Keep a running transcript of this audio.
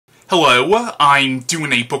Hello, I'm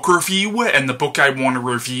doing a book review, and the book I want to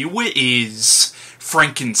review is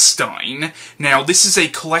Frankenstein. Now, this is a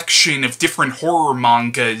collection of different horror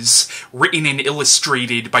mangas written and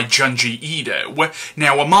illustrated by Junji Ito.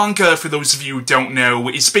 Now, a manga, for those of you who don't know,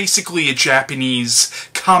 is basically a Japanese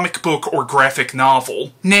comic book or graphic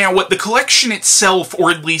novel. Now, the collection itself,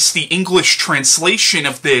 or at least the English translation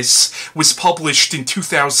of this, was published in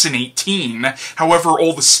 2018. However,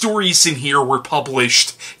 all the stories in here were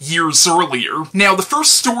published years earlier. Now, the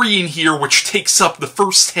first story in here, which takes up the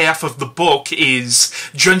first half of the book, is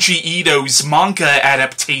Junji Ito's manga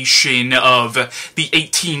adaptation of the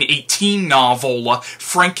 1818 novel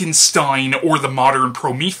Frankenstein or the Modern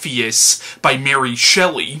Prometheus by Mary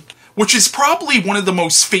Shelley, which is probably one of the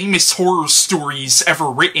most famous horror stories ever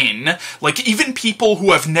written. Like, even people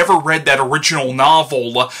who have never read that original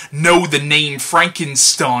novel know the name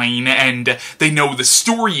Frankenstein, and they know the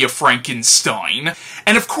story of Frankenstein.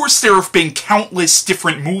 And of course there have been countless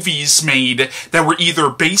different movies made that were either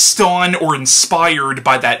based on or inspired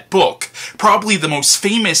by that book. Probably the most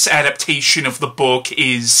famous adaptation of the book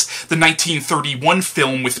is the 1931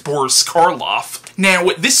 film with Boris Karloff. Now,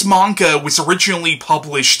 this manga was originally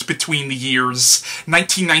published between the years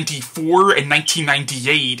 1994 and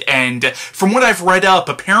 1998, and from what I've read up,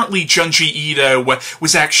 apparently Junji Ito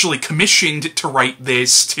was actually commissioned to write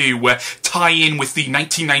this to tie in with the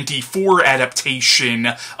 1994 adaptation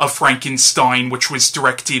of Frankenstein, which was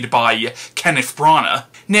directed by Kenneth Branagh.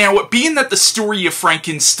 Now, being that the story of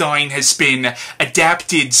Frankenstein has been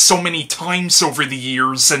adapted so many times over the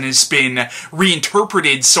years and has been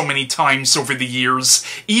reinterpreted so many times over the years,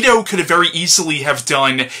 Ito could have very easily have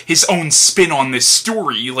done his own spin on this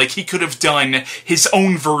story. Like, he could have done his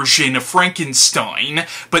own version of Frankenstein,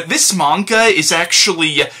 but this manga is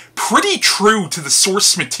actually pretty true to the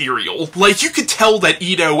source material. Like, you could tell that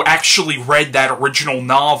Ito actually read that original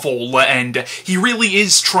novel, and he really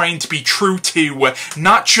is trying to be true to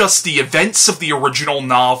not just the events of the original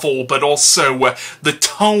novel, but also the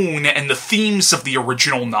tone and the themes of the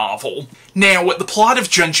original novel. Now, the plot of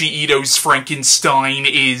Junji Ito's Frankenstein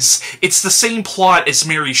it's the same plot as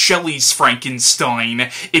Mary Shelley's Frankenstein.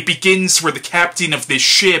 It begins where the captain of this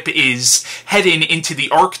ship is heading into the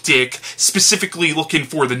Arctic, specifically looking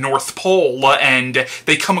for the North Pole, and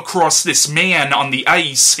they come across this man on the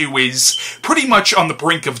ice who is pretty much on the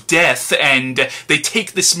brink of death, and they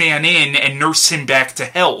take this man in and nurse him back to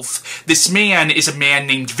health. This man is a man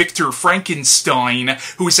named Victor Frankenstein,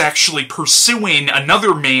 who is actually pursuing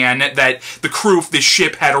another man that the crew of this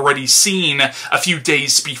ship had already seen a few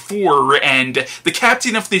days before, and the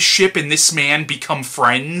captain of this ship and this man become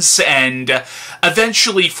friends, and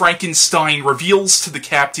eventually Frankenstein reveals to the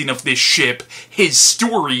captain of this ship his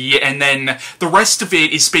story, and then the rest of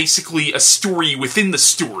it is basically a story within the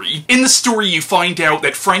story. In the story, you find out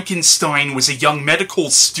that Frankenstein was a young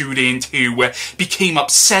medical student who became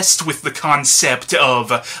obsessed with the concept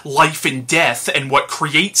of life and death and what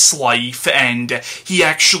creates life, and he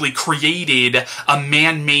actually created a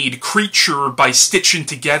man-made creature by stitching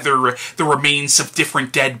together the remains of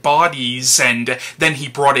different dead bodies, and then he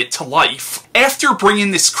brought it to life. After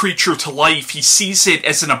bringing this creature to life, he sees it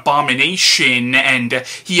as an abomination, and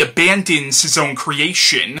he abandons his own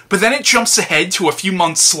creation. But then it jumps ahead to a few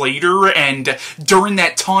months later, and during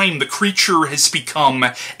that time, the creature has become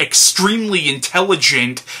extremely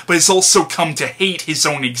intelligent, but has also come to hate his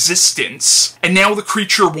own existence. And now the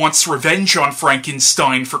creature wants revenge on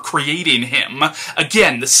Frankenstein for creating him.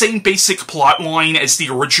 Again, the same basic plotline as the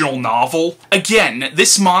original novel. Again,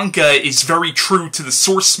 this manga is very true to the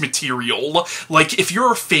source material. Like, if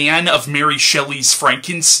you're a fan of Mary Shelley's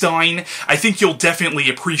Frankenstein, I think you'll definitely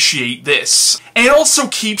appreciate this. And it also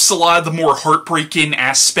keeps a lot of the more heartbreaking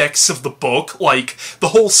aspects of the book, like the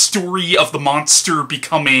whole story of the monster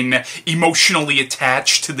becoming emotionally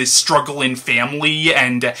attached to this struggling family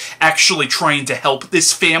and actually trying to help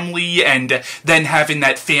this family, and then having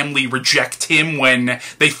that family reject him when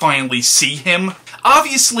they finally see him.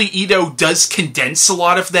 Obviously, Ito does condense a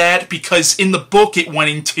lot of that, because in the book it went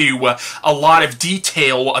into a lot of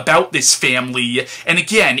detail about this family, and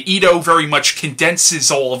again, Ito very much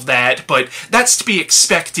condenses all of that, but that's to be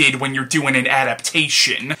expected when you're doing an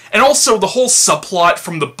adaptation. And also, the whole subplot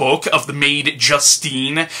from the book of the maid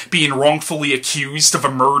Justine being wrongfully accused of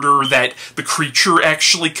a murder that the creature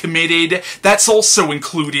actually committed, that's also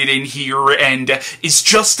included in here, and is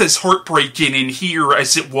just as heartbreaking in here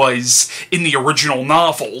as it was in the original original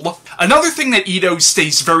novel. Another thing that Ito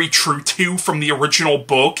stays very true to from the original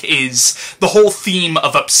book is the whole theme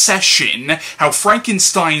of obsession, how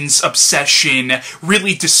Frankenstein's obsession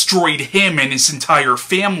really destroyed him and his entire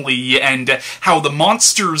family, and how the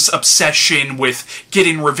monster's obsession with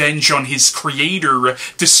getting revenge on his creator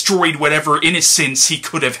destroyed whatever innocence he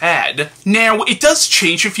could have had. Now, it does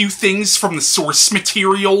change a few things from the source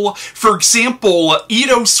material. For example,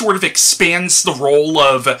 Ito sort of expands the role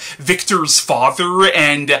of Victor's father,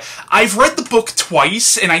 and I've read the book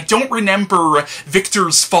twice, and I don't remember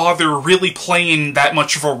Victor's father really playing that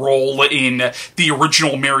much of a role in the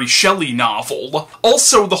original Mary Shelley novel.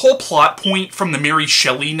 Also, the whole plot point from the Mary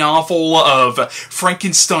Shelley novel of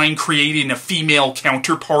Frankenstein creating a female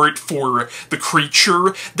counterpart for the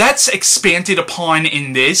creature, that's expanded upon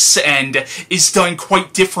in this, and is done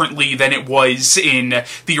quite differently than it was in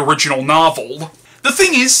the original novel. The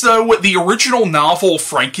thing is, though, the original novel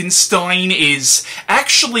Frankenstein is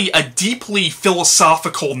actually a deeply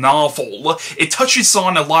philosophical novel. It touches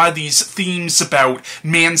on a lot of these themes about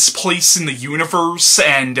man's place in the universe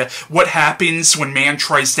and what happens when man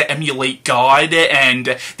tries to emulate God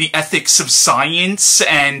and the ethics of science,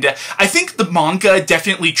 and I think the manga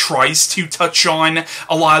definitely tries to touch on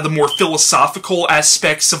a lot of the more philosophical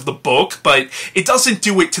aspects of the book, but it doesn't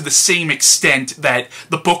do it to the same extent that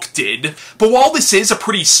the book did. But while this is a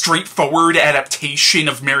pretty straightforward adaptation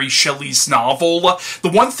of Mary Shelley's novel,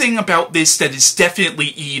 the one thing about this that is definitely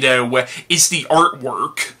Ito is the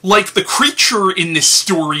artwork. Like, the creature in this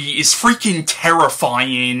story is freaking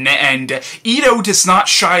terrifying, and Ito does not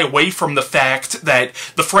shy away from the fact that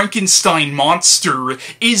the Frankenstein monster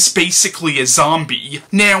is basically a zombie.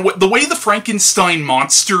 Now, the way the Frankenstein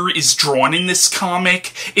monster is drawn in this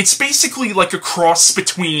comic, it's basically like a cross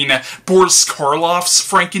between Boris Karloff's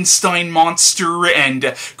Frankenstein monster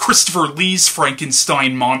and Christopher Lee's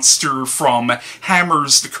Frankenstein monster from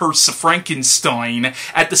Hammer's The Curse of Frankenstein.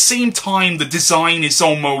 At the same time, the design is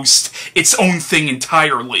almost its own thing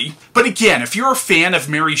entirely. But again, if you're a fan of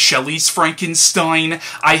Mary Shelley's Frankenstein,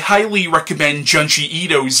 I highly recommend Junji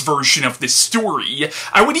Ito's version of this story.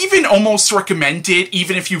 I would even almost recommend it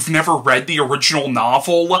even if you've never read the original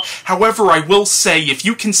novel. However, I will say, if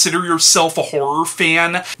you consider yourself a horror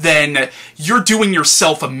fan, then you're doing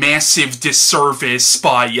yourself a massive disservice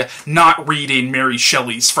by not reading Mary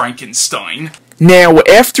Shelley's Frankenstein. Now,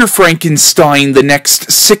 after Frankenstein, the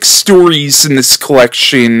next 6 stories in this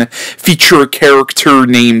collection feature a character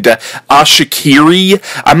named Oshikiri.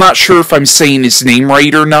 I'm not sure if I'm saying his name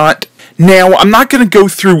right or not. Now, I'm not going to go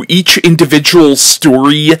through each individual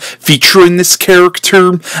story featuring this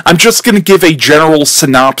character. I'm just going to give a general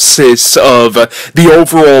synopsis of the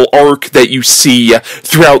overall arc that you see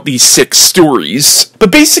throughout these 6 stories.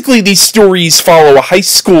 But basically, these stories follow a high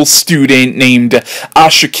school student named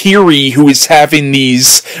Oshikiri who is having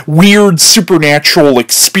these weird supernatural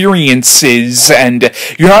experiences, and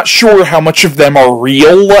you're not sure how much of them are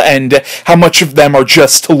real and how much of them are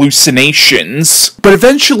just hallucinations. But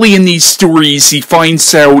eventually in these stories, he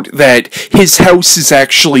finds out that his house is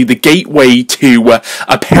actually the gateway to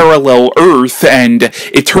a parallel Earth, and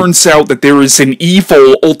it turns out that there is an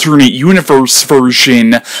evil alternate universe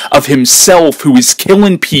version of himself who is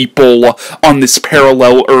killing people on this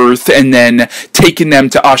parallel Earth and then taking them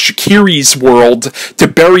to Oshikiri's world to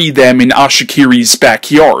bury them in Oshikiri's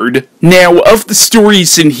backyard. Now, of the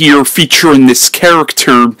stories in here featuring this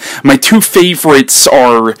character, my 2 favorites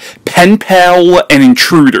are Pen Pal and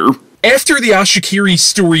Intruder. After the Oshikiri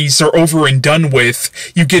stories are over and done with,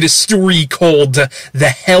 you get a story called The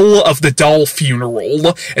Hell of the Doll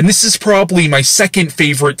Funeral, and this is probably my second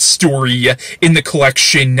favorite story in the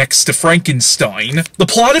collection next to Frankenstein. The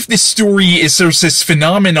plot of this story is there's this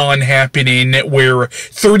phenomenon happening where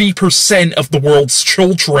 30% of the world's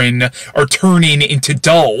children are turning into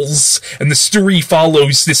dolls, and the story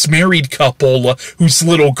follows this married couple whose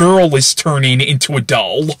little girl is turning into a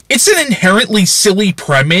doll. It's an inherently silly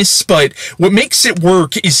premise, but what makes it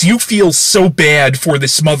work is you feel so bad for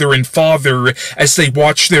this mother and father as they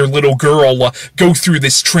watch their little girl go through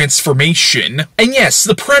this transformation. And yes,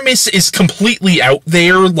 the premise is completely out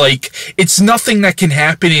there, like, it's nothing that can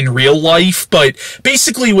happen in real life, but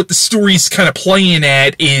basically what the story's kind of playing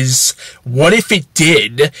at is, what if it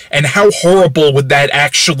did, and how horrible would that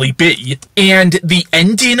actually be? And the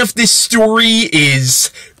ending of this story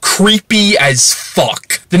is creepy as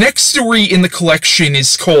fuck. The next story in the collection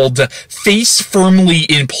is called Face Firmly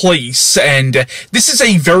in Place, and this is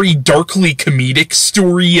a very darkly comedic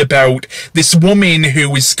story about this woman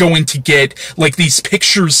who is going to get, like, these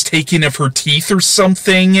pictures taken of her teeth or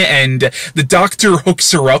something, and the doctor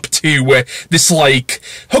hooks her up to this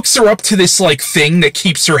thing that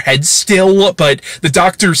keeps her head still, but the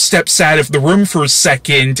doctor steps out of the room for a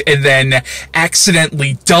second and then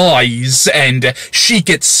accidentally dies, and she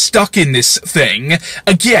gets stuck in this thing.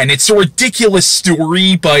 Again, it's a ridiculous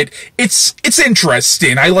story, but it's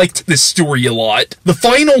interesting. I liked this story a lot. The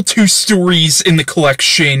final two stories in the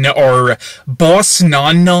collection are Boss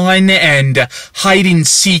Non-Non and Hide and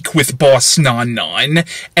Seek with Boss Non-Non,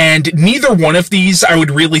 and neither one of these I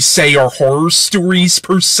would really say are horror stories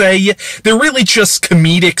per se. They're really just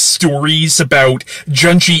comedic stories about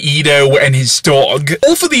Junji Ito and his dog.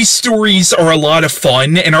 Both of these stories are a lot of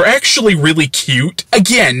fun and are actually really cute.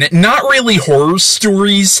 Again, not really horror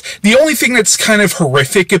stories. The only thing that's kind of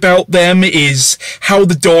horrific about them is how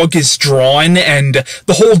the dog is drawn, and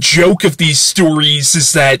the whole joke of these stories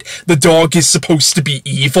is that the dog is supposed to be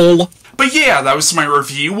evil. But yeah, that was my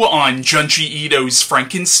review on Junji Ito's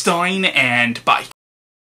Frankenstein, and bye.